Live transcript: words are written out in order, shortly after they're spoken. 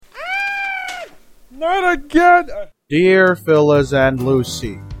again! Dear Phyllis and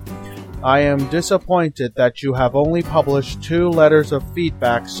Lucy, I am disappointed that you have only published 2 letters of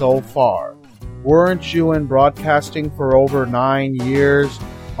feedback so far. Weren't you in broadcasting for over 9 years?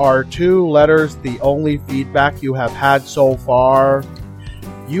 Are 2 letters the only feedback you have had so far?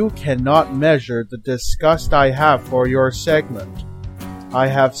 You cannot measure the disgust I have for your segment. I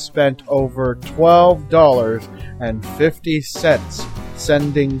have spent over $12.50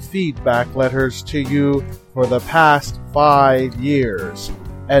 sending feedback letters to you for the past 5 years,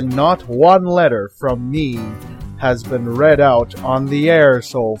 and not 1 letter from me has been read out on the air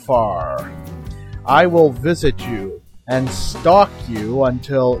so far. I will visit you and stalk you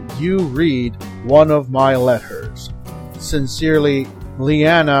until you read one of my letters. Sincerely,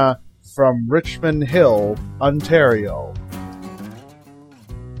 Lianna from Richmond Hill, Ontario.